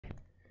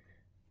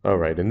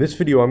Alright, in this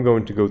video I'm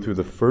going to go through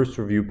the first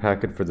review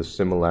packet for the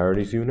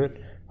similarities unit,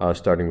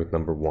 starting with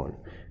number 1.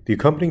 The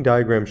accompanying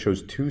diagram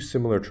shows two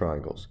similar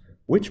triangles.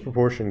 Which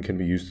proportion can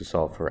be used to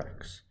solve for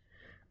x?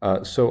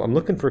 So I'm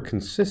looking for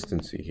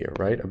consistency here,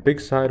 right? A big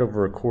side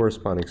over a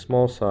corresponding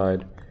small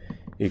side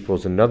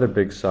equals another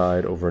big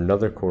side over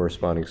another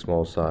corresponding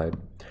small side,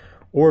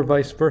 or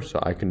vice versa.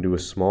 I can do a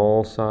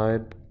small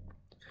side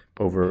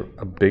over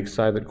a big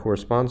side that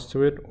corresponds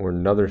to it, or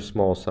another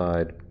small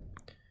side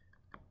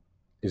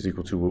is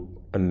equal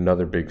to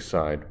another big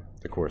side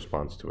that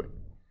corresponds to it.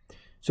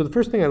 So the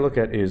first thing I look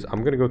at is I'm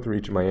going to go through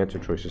each of my answer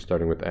choices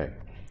starting with A.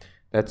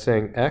 That's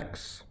saying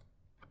x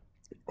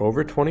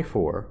over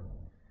 24,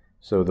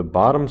 so the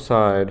bottom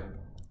side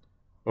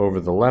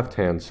over the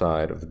left-hand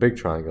side of the big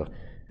triangle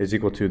is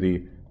equal to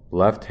the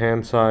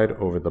left-hand side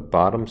over the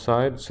bottom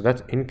side, so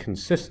that's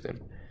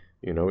inconsistent.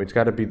 You know, it's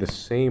got to be the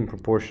same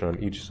proportion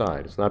on each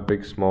side. It's not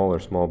big, small, or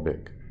small,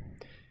 big.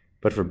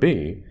 But for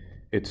B,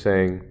 it's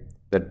saying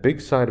that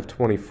big side of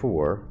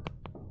 24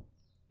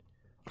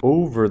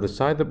 over the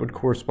side that would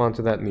correspond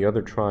to that in the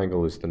other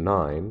triangle is the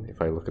 9,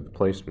 if I look at the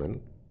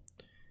placement,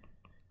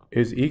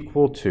 is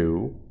equal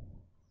to,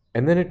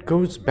 and then it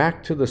goes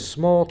back to the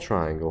small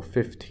triangle,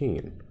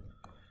 15.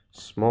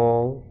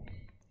 Small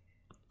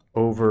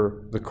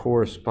over the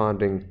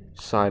corresponding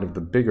side of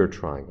the bigger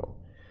triangle.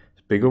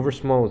 Big over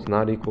small is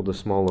not equal to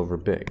small over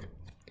big.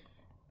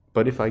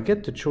 But if I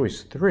get to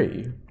choice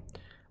 3,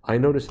 I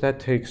notice that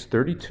takes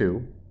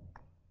 32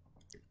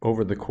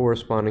 over the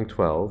corresponding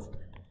 12,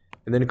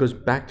 and then it goes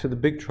back to the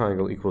big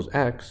triangle equals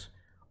x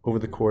over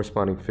the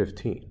corresponding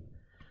 15.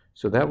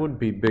 So that would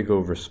be big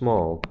over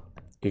small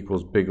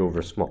equals big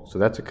over small. So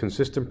that's a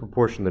consistent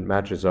proportion that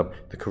matches up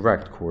the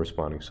correct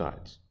corresponding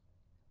sides.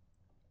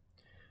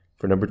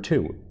 For number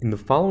 2, in the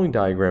following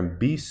diagram,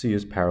 BC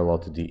is parallel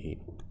to DE.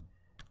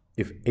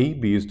 If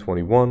AB is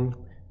 21,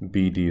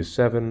 BD is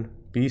 7,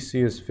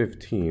 BC is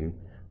 15,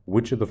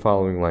 which of the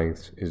following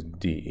lengths is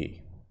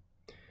DE?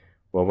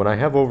 Well, when I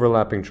have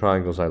overlapping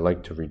triangles, I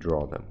like to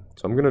redraw them.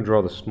 So I'm going to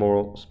draw the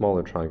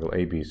smaller triangle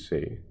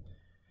ABC.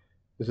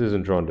 This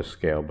isn't drawn to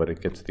scale, but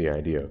it gets the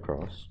idea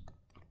across.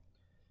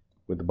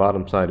 With the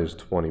bottom side is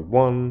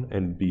 21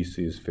 and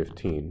BC is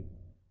 15.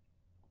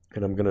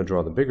 And I'm going to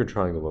draw the bigger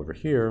triangle over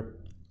here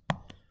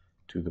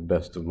to the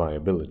best of my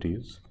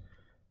abilities.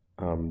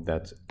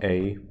 That's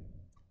A,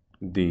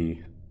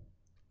 D,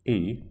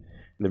 E.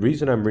 And the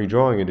reason I'm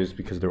redrawing it is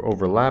because they're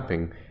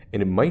overlapping,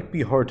 and it might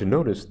be hard to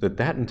notice that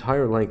that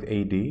entire length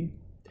AD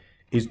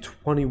is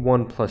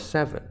 21 plus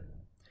 7.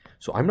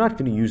 So I'm not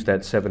going to use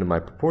that 7 in my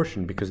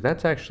proportion because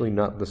that's actually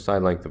not the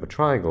side length of a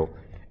triangle.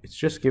 It's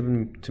just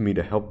given to me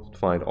to help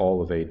find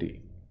all of AD.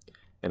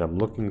 And I'm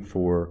looking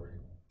for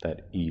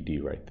that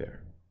ED right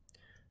there.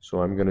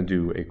 So I'm going to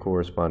do a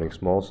corresponding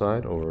small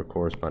side over a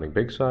corresponding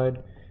big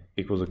side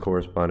equals a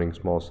corresponding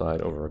small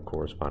side over a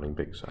corresponding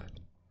big side.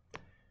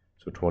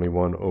 So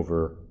 21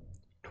 over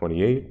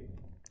 28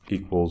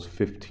 equals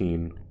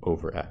 15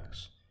 over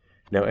x.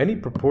 Now any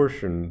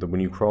proportion that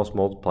when you cross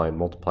multiply and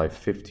multiply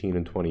 15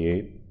 and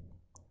 28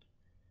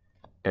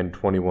 and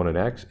 21 and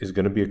x is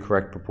going to be a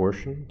correct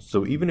proportion.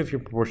 So even if your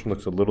proportion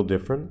looks a little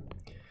different,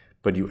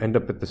 but you end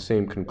up at the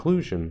same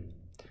conclusion,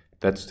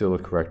 that's still a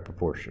correct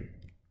proportion.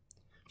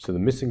 So the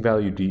missing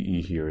value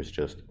DE here is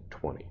just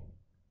 20.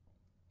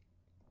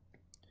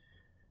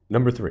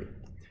 Number 3.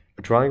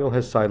 A triangle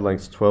has side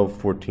lengths 12,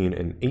 14,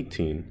 and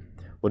 18.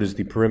 What is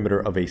the perimeter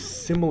of a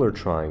similar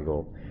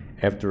triangle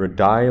after a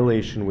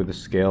dilation with a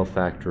scale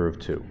factor of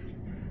 2?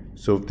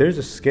 So if there's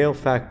a scale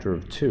factor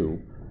of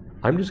 2,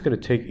 I'm just going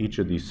to take each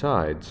of these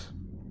sides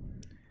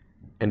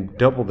and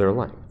double their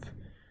length.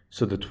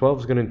 So the 12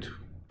 is going to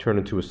turn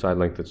into a side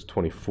length that's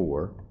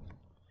 24.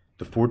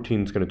 The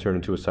 14 is going to turn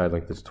into a side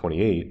length that's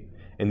 28.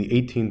 And the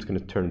 18 is going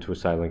to turn into a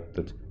side length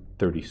that's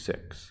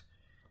 36.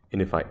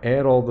 And if I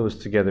add all those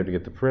together to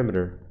get the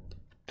perimeter,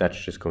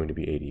 that's just going to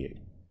be 88.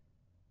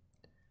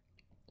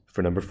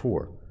 For number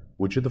 4,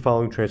 which of the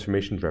following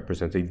transformations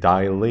represents a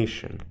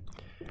dilation?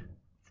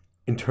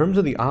 In terms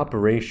of the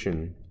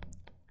operation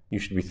you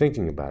should be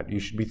thinking about, you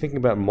should be thinking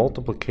about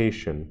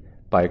multiplication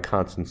by a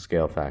constant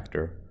scale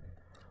factor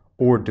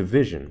or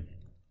division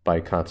by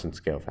a constant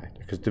scale factor.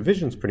 Because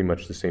division is pretty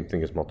much the same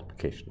thing as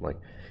multiplication. Like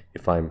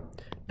if I'm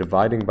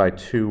dividing by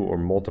 2 or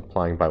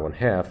multiplying by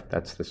 1/2,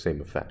 that's the same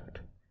effect.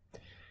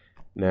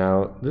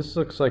 Now, this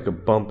looks like a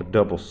bump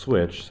double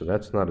switch, so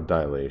that's not a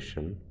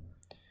dilation.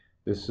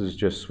 This is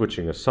just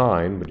switching a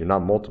sign, but you're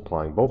not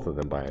multiplying both of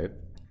them by it.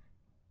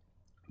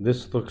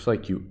 This looks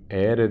like you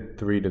added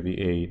 3 to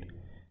the 8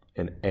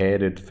 and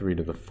added 3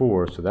 to the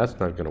 4, so that's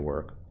not going to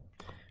work.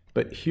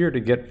 But here to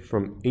get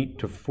from 8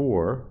 to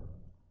 4,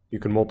 you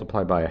can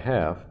multiply by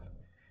 1/2,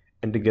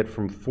 and to get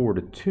from 4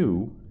 to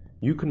 2,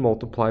 you can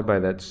multiply by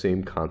that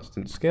same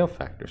constant scale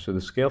factor. So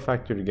the scale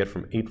factor to get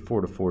from 8,4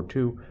 to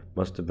 4,2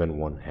 must have been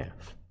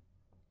 1/2.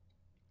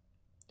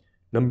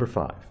 Number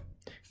 5.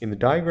 In the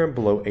diagram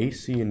below,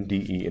 AC and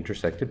DE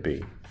intersect at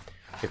B.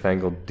 If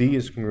angle D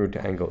is congruent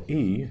to angle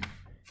E,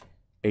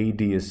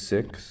 AD is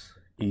 6,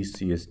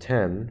 EC is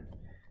 10,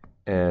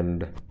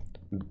 and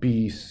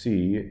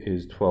BC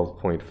is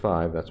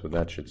 12.5, that's what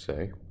that should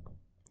say.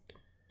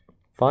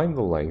 Find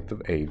the length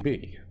of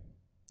AB.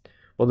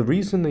 Well, the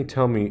reason they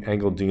tell me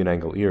angle D and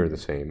angle E are the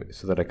same is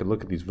so that I could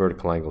look at these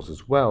vertical angles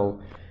as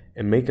well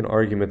and make an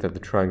argument that the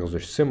triangles are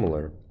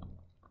similar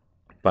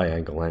by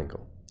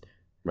angle.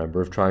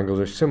 Remember, if triangles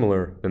are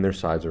similar, then their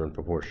sides are in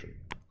proportion.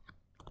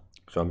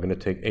 So I'm going to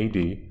take AD,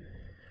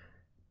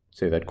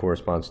 say that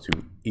corresponds to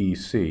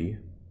EC,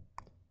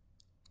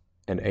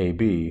 and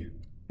AB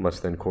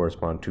must then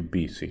correspond to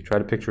BC. Try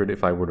to picture it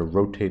if I were to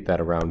rotate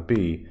that around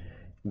B,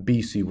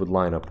 BC would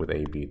line up with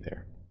AB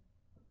there.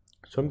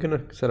 So I'm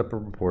going to set up a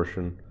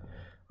proportion,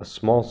 a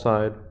small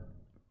side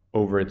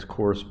over its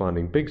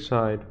corresponding big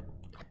side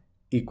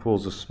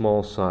equals a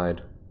small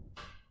side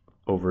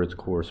over its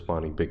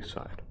corresponding big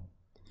side.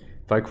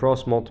 If I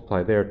cross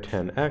multiply there,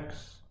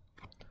 10x,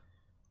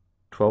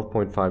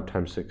 12.5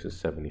 times 6 is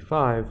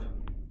 75,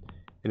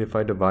 and if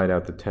I divide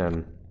out the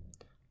 10,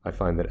 I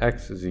find that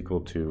x is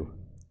equal to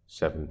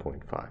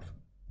 7.5.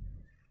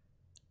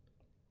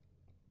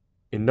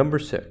 In number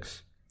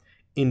 6,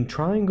 in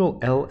triangle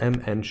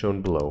LMN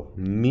shown below,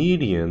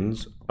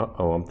 medians,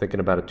 I'm thinking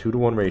about a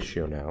 2-to-1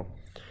 ratio now,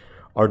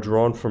 are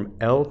drawn from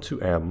L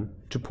to M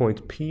to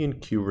points P and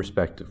Q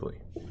respectively.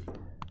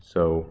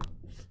 So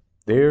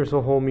there's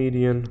a whole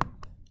median,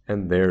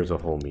 and there's a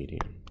whole median.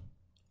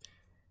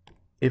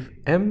 If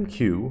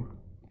MQ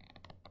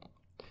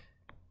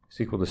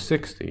is equal to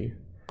 60,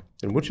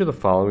 then which of the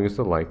following is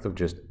the length of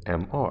just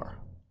MR?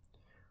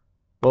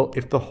 Well,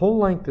 if the whole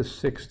length is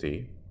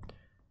 60,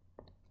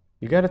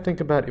 you got to think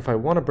about if I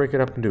want to break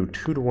it up into a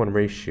 2-to-1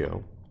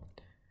 ratio,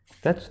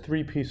 that's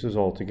 3 pieces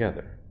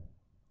altogether.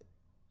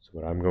 So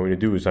what I'm going to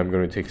do is I'm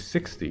going to take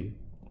 60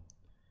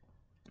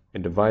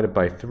 and divide it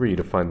by 3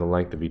 to find the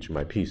length of each of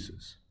my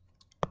pieces.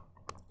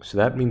 So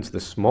that means the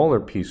smaller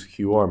piece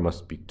QR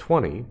must be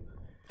 20,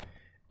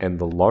 and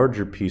the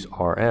larger piece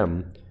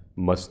RM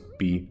must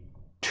be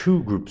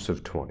 2 groups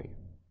of 20,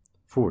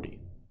 40.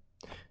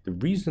 The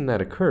reason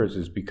that occurs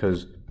is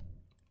because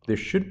there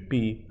should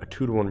be a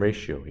 2-to-1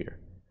 ratio here.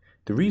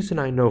 The reason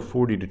I know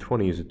 40 to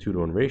 20 is a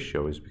 2-to-1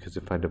 ratio is because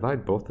if I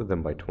divide both of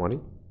them by 20,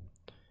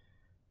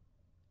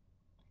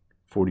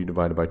 40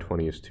 divided by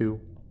 20 is 2,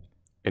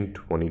 and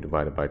 20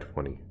 divided by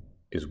 20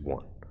 is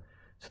 1.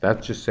 So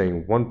that's just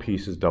saying one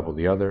piece is double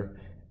the other,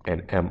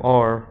 and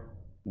MR,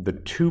 the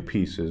 2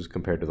 pieces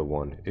compared to the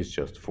 1, is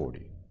just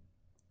 40.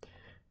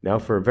 Now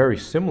for a very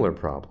similar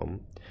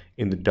problem,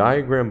 in the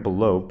diagram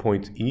below,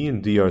 points E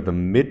and D are the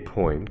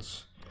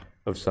midpoints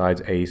of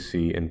sides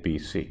AC and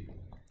BC.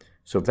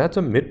 So if that's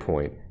a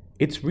midpoint,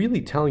 it's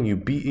really telling you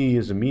BE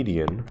is a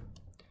median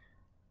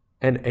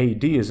and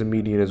AD is a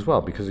median as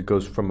well, because it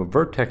goes from a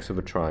vertex of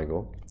a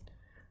triangle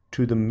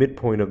to the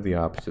midpoint of the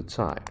opposite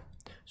side.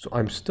 So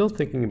I'm still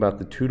thinking about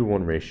the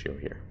 2-to-1 ratio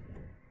here.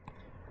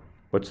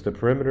 What's the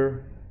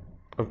perimeter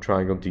of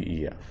triangle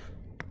DEF?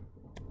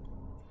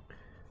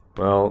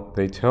 Well,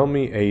 they tell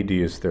me AD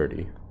is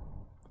 30.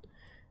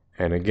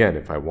 And again,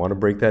 if I want to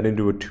break that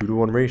into a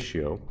 2-to-1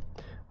 ratio,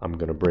 I'm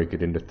going to break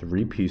it into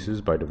 3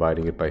 pieces by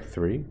dividing it by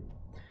 3.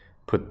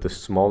 Put the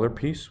smaller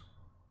piece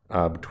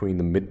between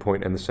the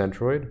midpoint and the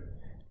centroid.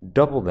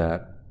 Double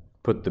that,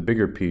 put the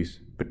bigger piece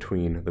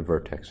between the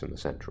vertex and the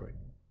centroid.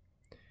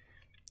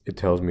 It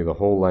tells me the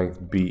whole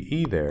length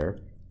BE there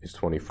is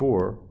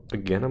 24.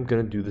 Again, I'm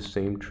going to do the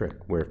same trick,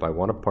 where if I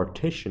want to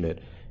partition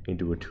it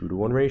into a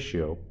 2-to-1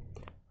 ratio,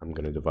 I'm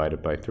going to divide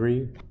it by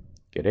 3,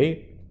 get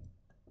 8,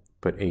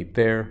 put 8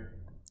 there,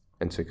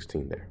 and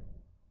 16 there.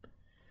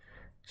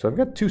 So I've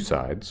got 2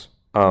 sides,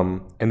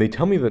 and they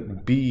tell me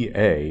that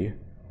BA,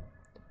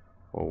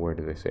 or where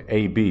do they say?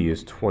 AB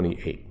is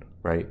 28,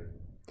 right?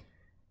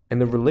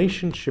 And the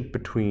relationship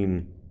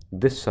between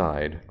this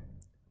side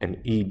and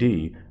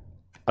ED,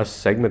 a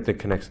segment that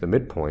connects the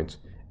midpoints,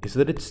 is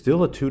that it's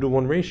still a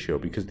 2-to-1 ratio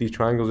because these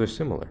triangles are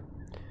similar.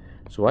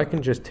 So I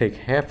can just take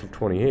half of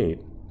 28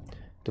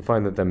 to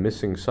find that the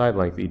missing side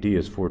length ED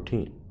is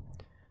 14.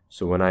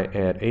 So when I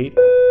add 8,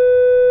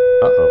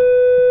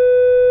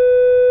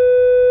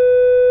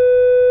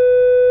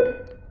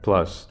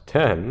 plus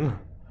 10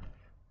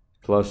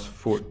 plus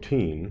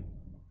 14,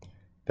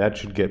 that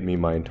should get me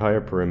my entire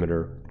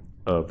perimeter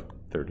of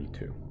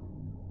 32.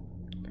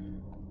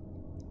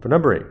 For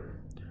number 8,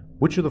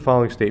 which of the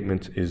following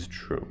statements is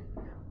true?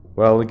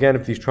 Well, again,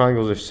 if these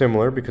triangles are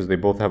similar because they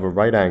both have a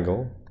right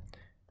angle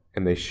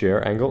and they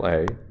share angle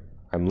A,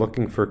 I'm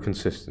looking for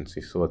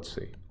consistency. So let's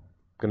see.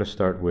 I'm going to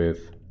start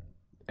with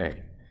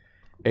A.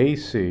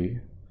 AC,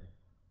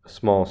 a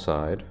small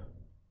side,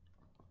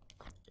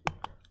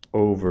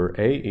 over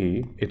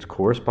AE, its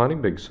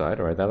corresponding big side,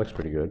 all right, that looks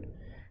pretty good,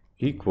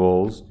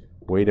 equals,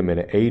 wait a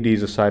minute, AD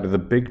is the side of the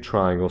big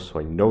triangle, so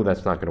I know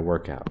that's not going to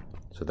work out.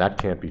 So that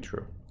can't be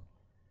true.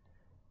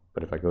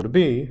 But if I go to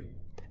B,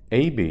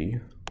 AB,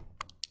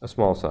 a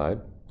small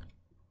side,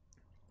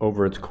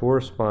 over its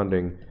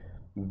corresponding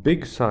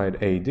big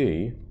side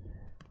AD,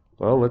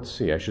 well, let's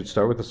see, I should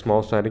start with the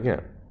small side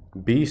again.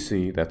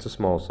 BC, that's a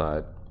small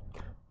side,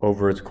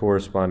 over its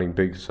corresponding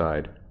big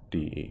side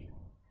DE.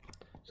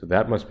 So So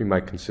that must be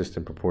my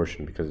consistent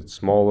proportion because it's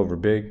small over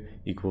big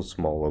equals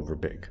small over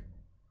big.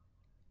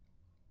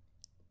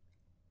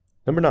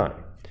 Number 9.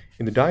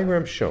 In the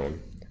diagram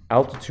shown,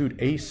 altitude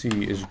AC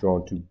is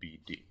drawn to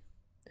BD.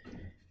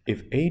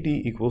 If AD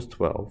equals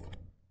 12,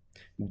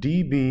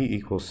 DB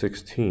equals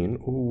 16,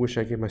 ooh, wish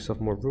I gave myself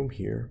more room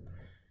here.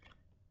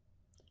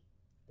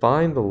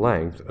 Find the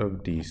length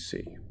of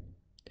DC.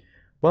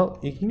 Well,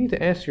 you need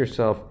to ask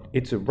yourself,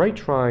 it's a right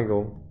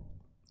triangle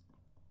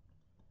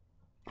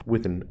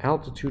with an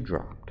altitude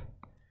dropped.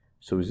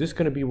 So is this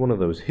going to be one of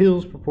those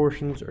Hills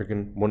proportions or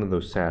one of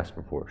those SAS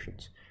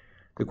proportions?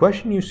 The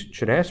question you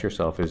should ask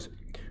yourself is,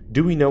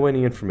 do we know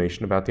any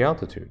information about the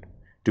altitude?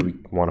 Do we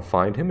want to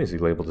find him? Is he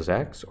labeled as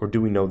X? Or do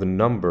we know the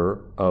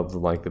number of the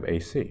length of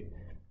AC?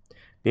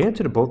 The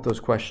answer to both those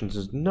questions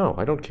is no,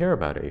 I don't care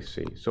about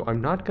AC. So I'm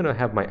not going to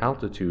have my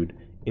altitude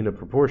in a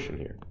proportion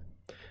here.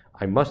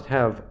 I must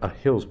have a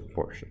Hills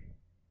proportion.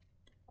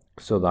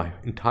 So the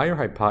entire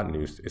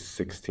hypotenuse is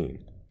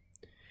 16.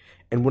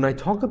 And when I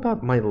talk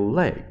about my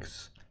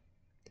legs,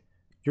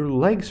 your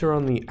legs are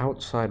on the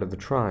outside of the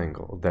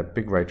triangle, of that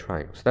big right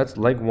triangle. So that's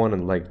leg 1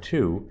 and leg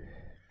 2,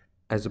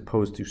 as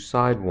opposed to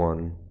side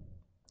 1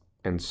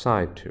 and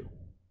side 2.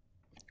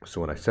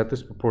 So when I set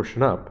this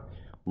proportion up,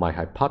 my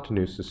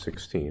hypotenuse is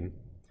 16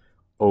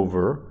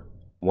 over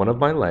one of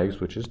my legs,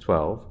 which is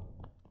 12.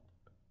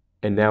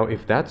 And now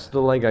if that's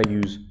the leg I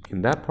use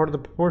in that part of the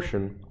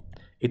proportion,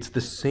 it's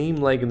the same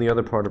leg in the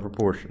other part of the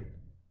proportion.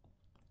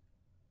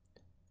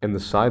 And the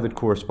side that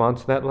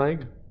corresponds to that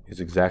leg is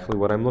exactly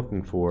what I'm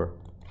looking for.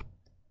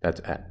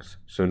 That's X.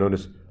 So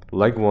notice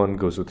leg 1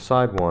 goes with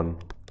side 1,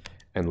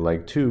 and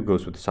leg 2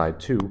 goes with side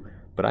 2,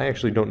 but I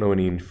actually don't know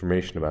any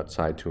information about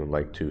side 2 and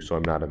leg 2, so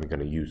I'm not even going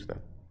to use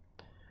them.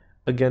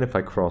 Again, if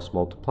I cross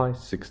multiply,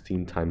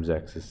 16 times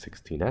X is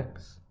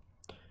 16X.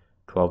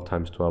 12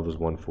 times 12 is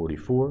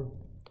 144.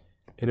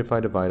 And if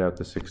I divide out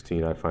the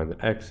 16, I find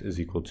that X is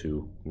equal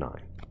to 9.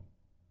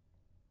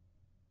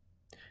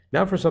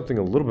 Now for something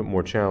a little bit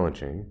more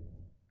challenging.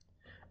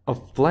 A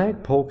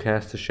flagpole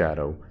casts a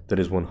shadow that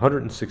is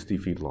 160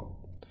 feet long.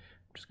 I'm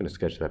just going to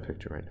sketch that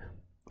picture right now.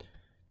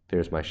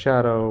 There's my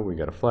shadow. We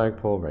got a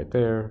flagpole right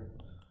there.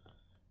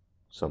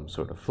 Some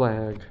sort of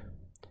flag.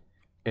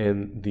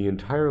 And the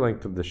entire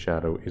length of the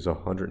shadow is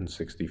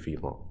 160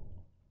 feet long.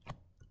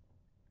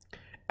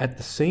 At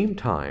the same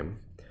time,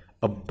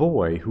 a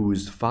boy who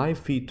is 5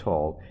 feet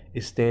tall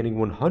is standing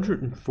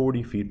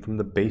 140 feet from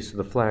the base of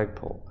the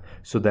flagpole,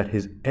 so that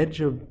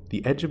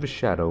the edge of his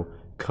shadow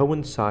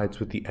coincides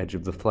with the edge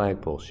of the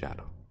flagpole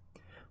shadow.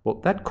 Well,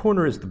 that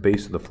corner is the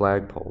base of the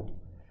flagpole,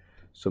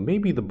 so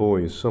maybe the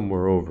boy is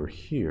somewhere over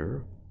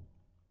here,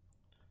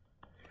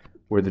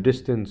 where the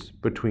distance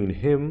between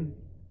him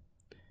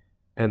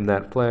and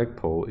that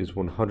flagpole is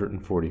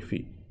 140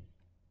 feet.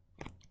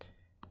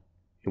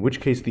 In which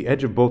case, the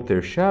edge of both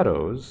their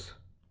shadows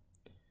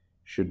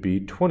should be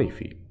 20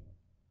 feet,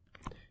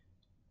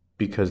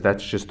 because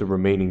that's just the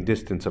remaining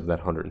distance of that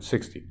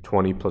 160.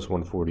 20 plus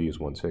 140 is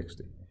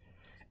 160.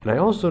 And I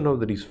also know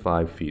that he's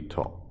 5 feet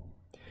tall.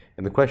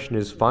 And the question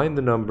is, find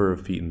the number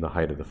of feet in the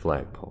height of the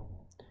flagpole.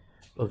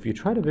 Well, if you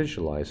try to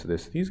visualize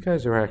this, these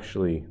guys are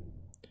actually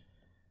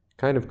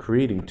kind of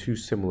creating two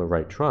similar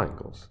right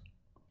triangles,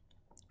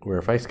 where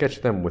if I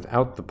sketch them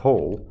without the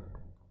pole,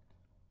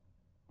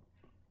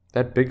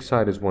 that big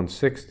side is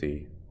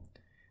 160,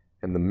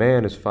 and the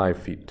man is 5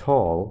 feet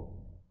tall,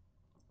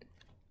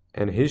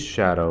 and his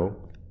shadow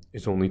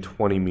is only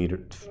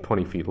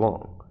 20 feet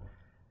long.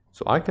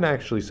 So I can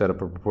actually set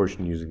up a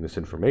proportion using this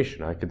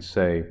information. I could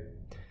say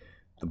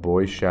the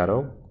boy's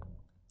shadow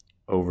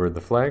over the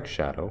flag's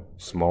shadow,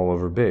 small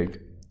over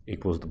big,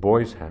 equals the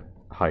boy's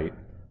height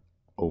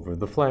over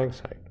the flag's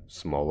height,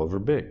 small over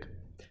big.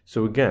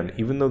 So again,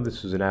 even though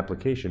this is an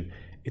application,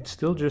 it's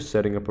still just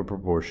setting up a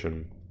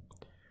proportion,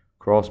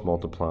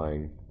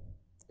 cross-multiplying,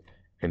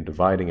 and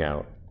dividing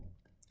out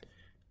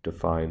to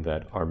find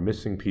that our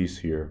missing piece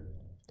here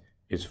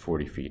is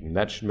 40 feet. And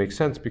that should make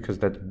sense because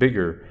that's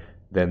bigger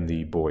than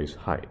the boy's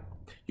height.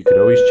 You could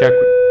always check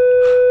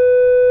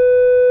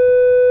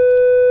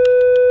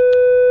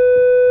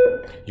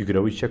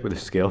with a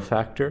scale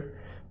factor,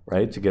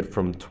 right? To get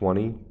from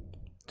 20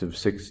 to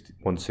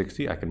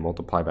 160, I can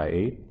multiply by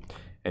 8.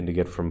 And to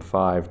get from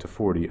 5 to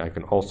 40, I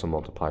can also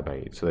multiply by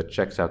 8. So that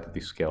checks out that the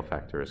scale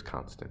factor is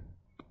constant.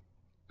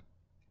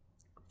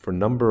 For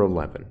number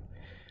 11,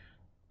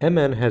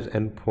 Mn has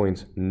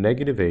endpoints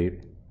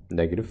 -8,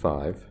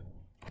 -5,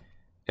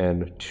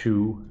 and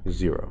 2,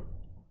 0.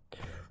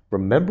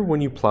 Remember when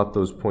you plot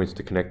those points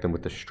to connect them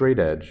with a straight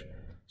edge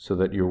so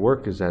that your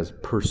work is as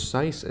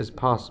precise as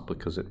possible,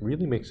 because it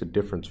really makes a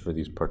difference for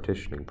these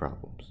partitioning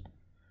problems.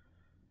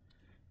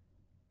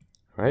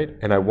 Right?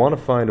 And I want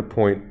to find a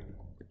point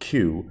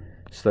Q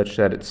such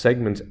that it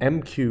segments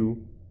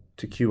MQ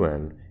to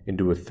QN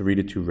into a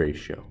 3:2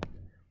 ratio,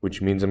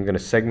 which means I'm going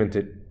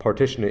to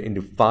partition it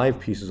into 5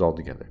 pieces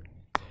altogether.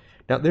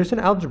 Now, there's an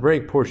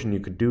algebraic portion you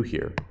could do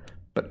here,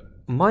 but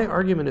my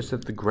argument is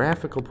that the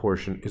graphical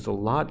portion is a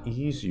lot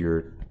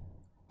easier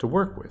to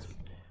work with.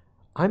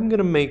 I'm going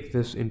to make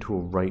this into a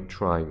right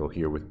triangle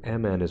here with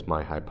MN as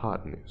my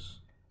hypotenuse.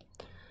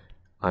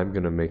 I'm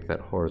going to make that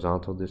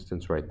horizontal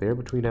distance right there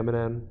between M and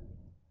N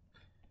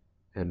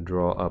and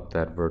draw up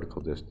that vertical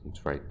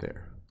distance right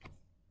there.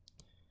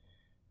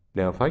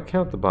 Now if I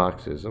count the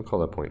boxes, I'll call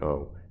that point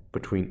O,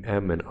 between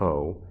M and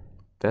O,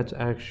 that's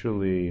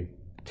actually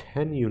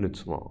 10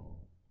 units long.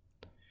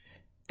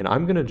 And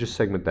I'm going to just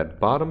segment that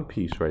bottom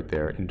piece right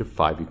there into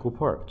 5 equal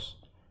parts.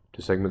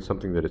 To segment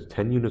something that is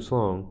 10 units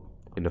long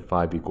into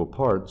 5 equal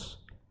parts,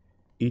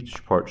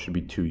 each part should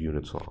be 2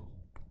 units long.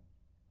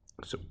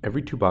 So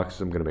every 2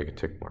 boxes I'm going to make a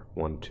tick mark.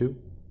 1, 2,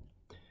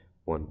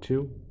 1,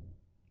 2,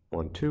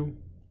 1, 2,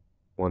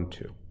 1,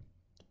 2.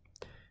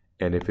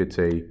 And if it's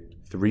a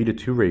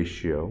 3-to-2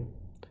 ratio,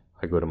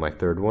 I go to my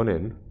third one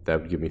in, that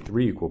would give me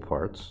 3 equal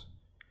parts,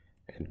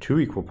 and 2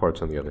 equal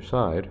parts on the other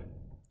side.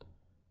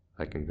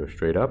 I can go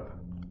straight up,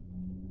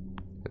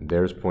 and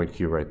there's point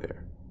Q right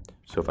there.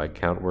 So if I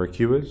count where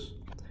Q is,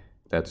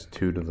 that's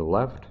 2 to the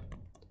left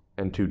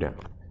and 2 down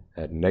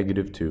at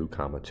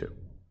 -2, 2.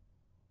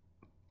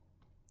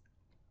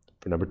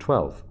 For number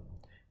 12,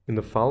 in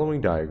the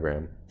following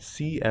diagram,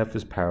 CF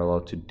is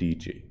parallel to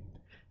DG.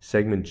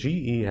 Segment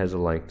GE has a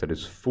length that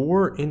is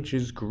 4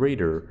 inches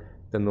greater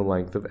than the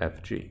length of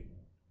FG.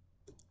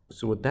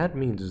 So what that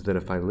means is that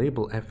if I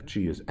label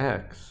FG as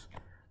X,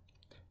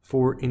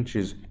 4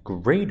 inches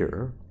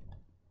greater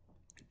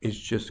is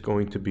just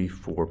going to be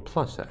 4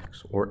 plus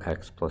X, or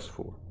X plus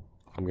 4.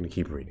 I'm going to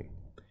keep reading.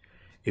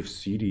 If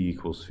CD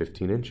equals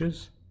 15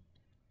 inches,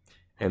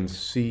 and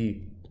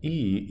CE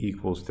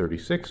equals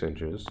 36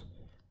 inches,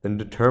 then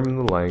determine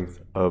the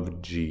length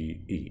of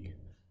GE.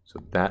 So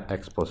that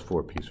X plus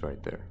 4 piece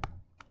right there.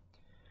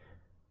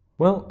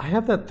 Well, I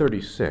have that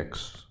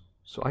 36,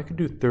 so I could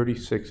do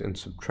 36 and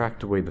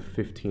subtract away the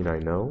 15 I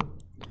know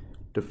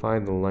to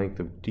find the length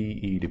of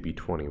DE to be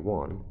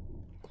 21.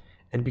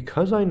 And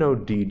because I know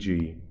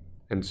DG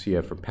and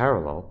CF are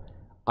parallel,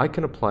 I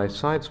can apply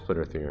side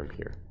splitter theorem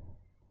here.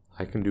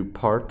 I can do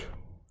part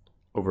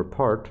over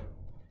part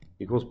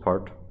equals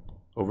part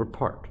over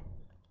part.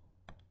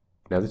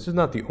 Now this is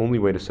not the only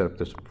way to set up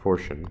this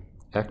proportion.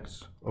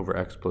 X over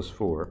X plus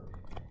 4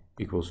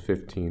 equals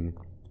 15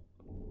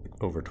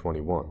 over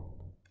 21.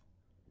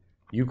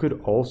 You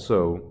could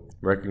also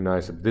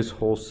recognize that this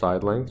whole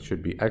side length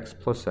should be X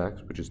plus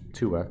X, which is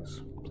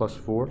 2X plus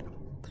 4.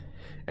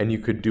 And you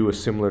could do a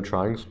similar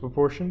triangle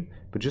proportion,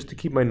 but just to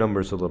keep my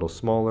numbers a little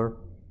smaller,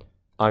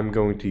 I'm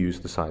going to use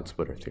the side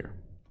splitter theorem.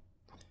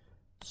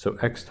 So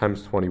X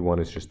times 21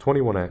 is just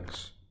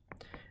 21X.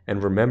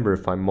 And remember,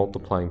 if I'm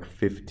multiplying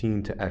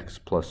 15 to X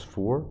plus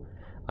 4,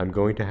 I'm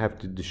going to have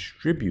to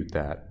distribute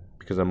that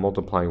because I'm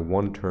multiplying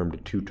one term to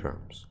 2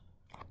 terms.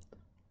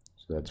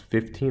 So that's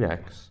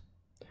 15X.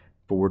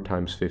 4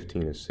 times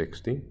 15 is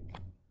 60.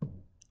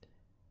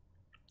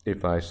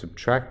 If I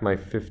subtract my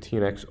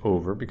 15X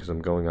over, because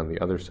I'm going on the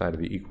other side of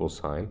the equal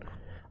sign,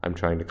 I'm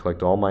trying to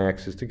collect all my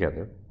X's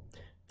together.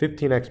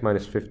 15X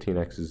minus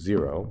 15X is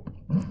 0.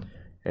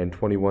 And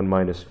 21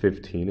 minus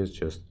 15 is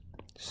just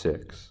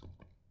 6.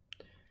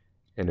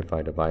 And if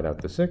I divide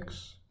out the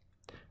 6,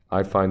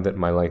 I find that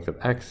my length of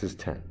X is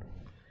 10.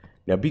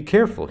 Now be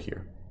careful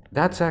here.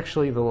 That's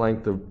actually the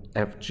length of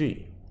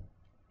FG.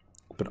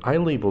 But I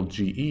labeled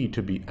GE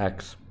to be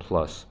X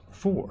plus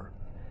 4.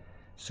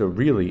 So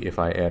really, if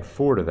I add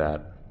 4 to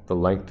that, the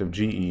length of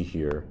GE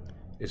here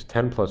is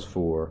 10 plus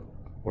 4,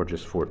 or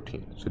just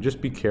 14. So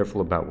just be careful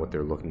about what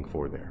they're looking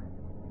for there.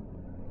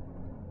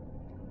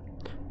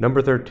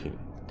 Number 13.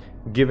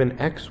 Given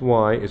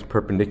XY is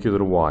perpendicular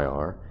to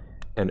YR,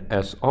 and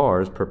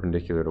SR is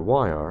perpendicular to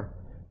YR,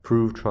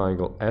 prove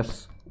triangle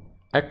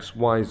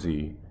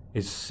XYZ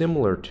is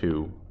similar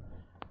to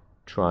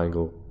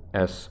triangle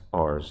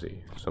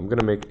SRZ. So I'm going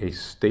to make a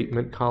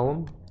statement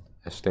column.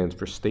 S stands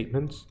for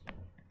statements,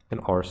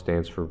 and R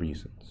stands for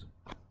reasons.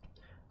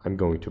 I'm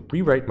going to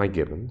rewrite my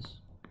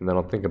givens, and then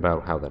I'll think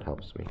about how that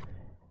helps me.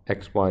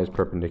 XY is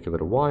perpendicular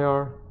to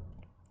YR,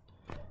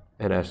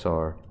 and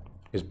SR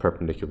is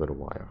perpendicular to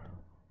YR.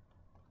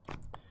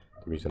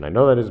 The reason I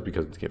know that is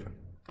because it's given.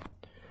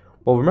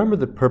 Well, remember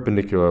that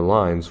perpendicular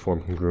lines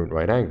form congruent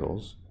right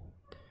angles,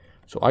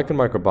 so I can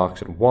mark a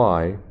box at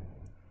Y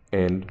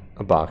and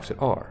a box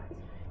at R.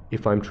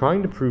 If I'm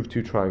trying to prove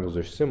 2 triangles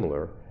are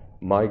similar,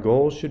 my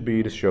goal should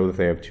be to show that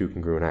they have 2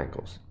 congruent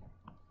angles.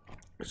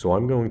 So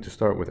I'm going to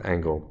start with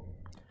angle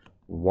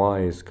Y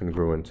is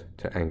congruent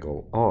to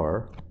angle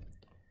R,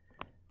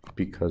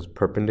 because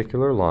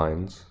perpendicular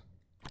lines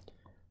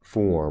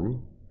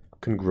form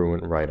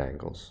congruent right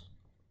angles.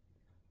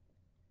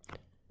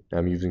 Now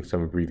I'm using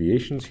some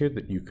abbreviations here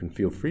that you can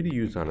feel free to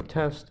use on a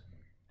test,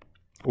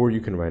 or you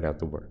can write out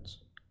the words.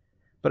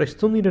 But I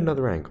still need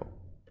another angle.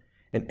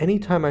 And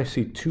anytime I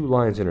see 2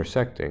 lines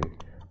intersecting,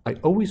 I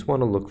always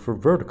want to look for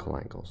vertical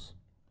angles.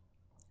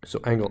 So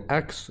angle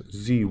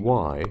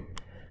XZY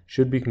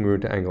should be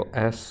congruent to angle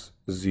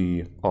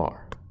SZR.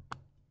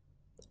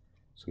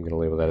 So I'm going to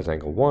label that as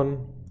angle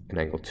 1 and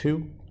angle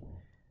 2,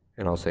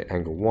 and I'll say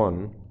angle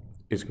 1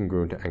 is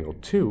congruent to angle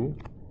 2,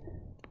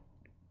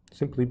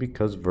 simply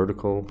because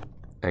vertical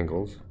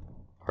angles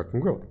are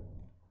congruent.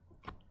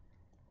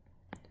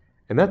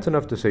 And that's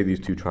enough to say these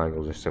two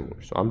triangles are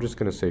similar. So I'm just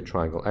going to say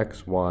triangle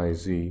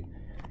XYZ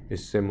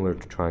is similar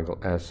to triangle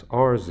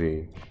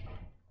SRZ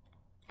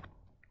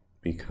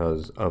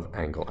because of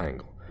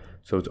angle-angle.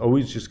 So it's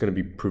always just going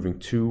to be proving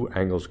two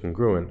angles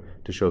congruent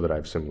to show that I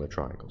have similar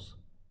triangles.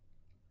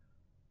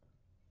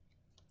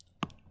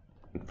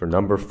 And for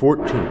number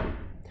 14,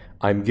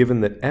 I'm given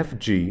that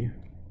FG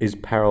is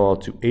parallel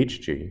to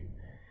HG,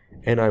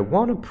 and I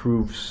want to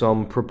prove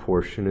some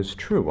proportion is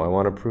true. I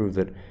want to prove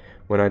that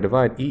when I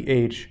divide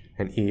EH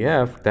and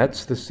EF,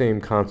 that's the same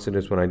constant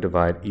as when I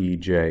divide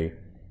EJ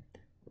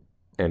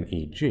and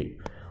EG.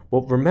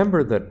 Well,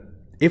 remember that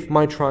if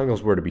my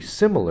triangles were to be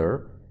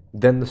similar,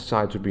 then the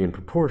sides would be in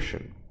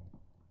proportion.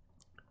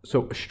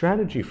 So a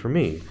strategy for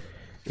me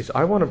is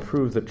I want to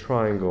prove that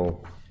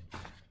triangle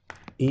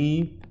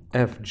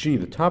EFG,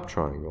 the top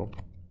triangle,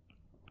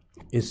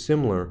 is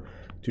similar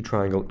to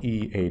triangle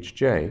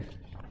EHJ,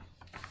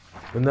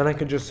 and then I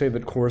can just say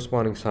that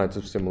corresponding sides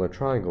of similar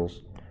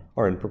triangles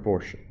are in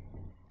proportion.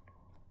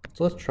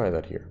 So let's try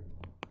that here.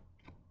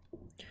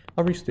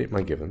 I'll restate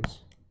my givens.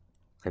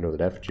 I know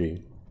that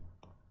FG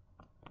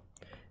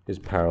is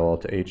parallel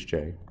to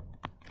HJ,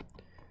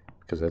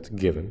 because that's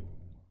given.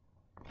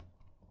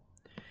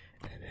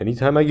 And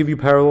anytime I give you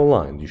parallel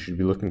lines, you should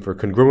be looking for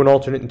congruent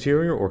alternate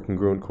interior or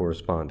congruent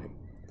corresponding.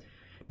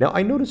 Now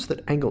I notice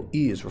that angle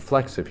E is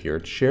reflexive here.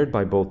 It's shared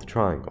by both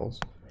triangles.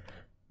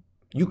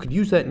 You could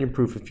use that in your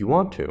proof if you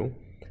want to,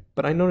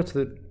 but I notice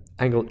that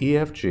angle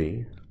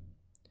EFG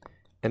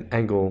and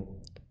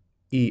angle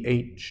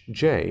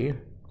EHJ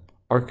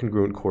are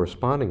congruent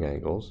corresponding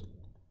angles,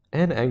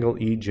 and angle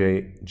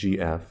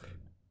EJGF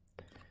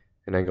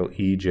and angle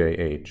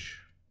EJH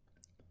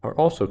are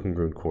also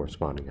congruent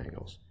corresponding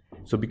angles.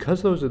 So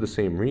because those are the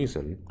same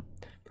reason,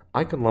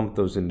 I can lump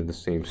those into the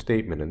same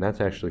statement, and that's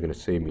actually going to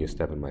save me a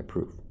step in my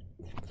proof.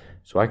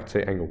 So I could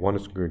say angle 1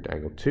 is congruent to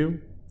angle 2,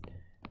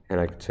 and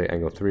I could say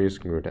angle 3 is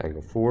congruent to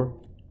angle 4.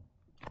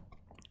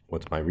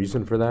 What's my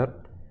reason for that?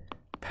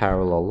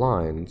 Parallel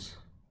lines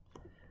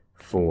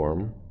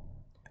form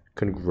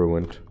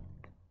congruent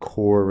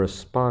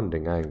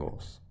corresponding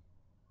angles.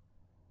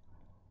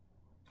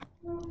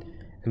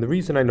 And the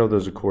reason I know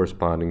those are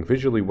corresponding,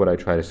 visually what I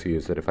try to see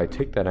is that if I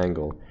take that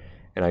angle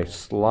and I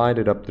slide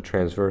it up the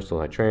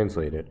transversal, I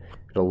translate it,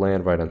 it'll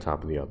land right on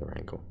top of the other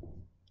angle.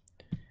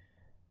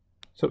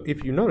 So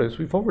if you notice,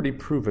 we've already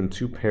proven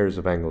two pairs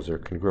of angles are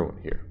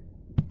congruent here.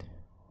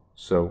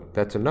 So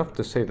that's enough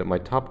to say that my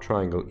top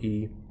triangle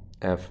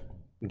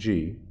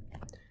EFG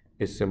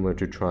is similar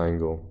to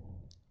triangle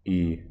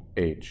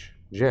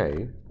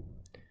EHJ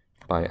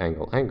by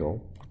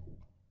angle-angle,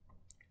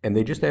 and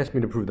they just asked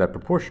me to prove that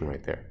proportion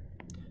right there.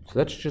 So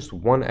that's just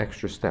one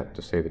extra step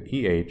to say that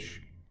EH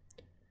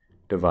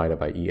divided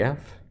by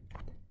EF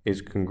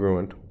is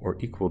congruent or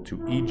equal to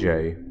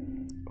EJ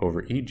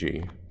over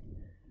EG,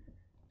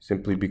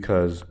 simply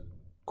because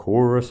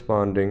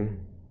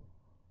corresponding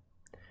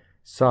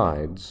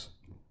sides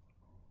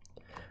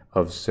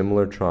of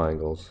similar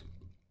triangles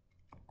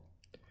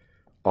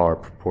are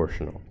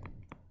proportional.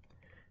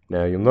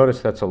 Now you'll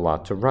notice that's a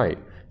lot to write,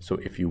 so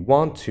if you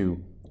want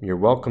to, you're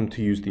welcome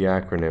to use the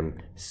acronym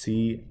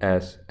CSSTP.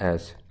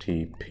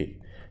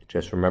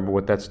 Just remember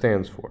what that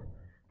stands for.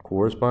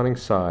 Corresponding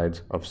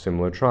sides of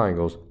similar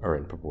triangles are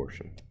in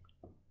proportion.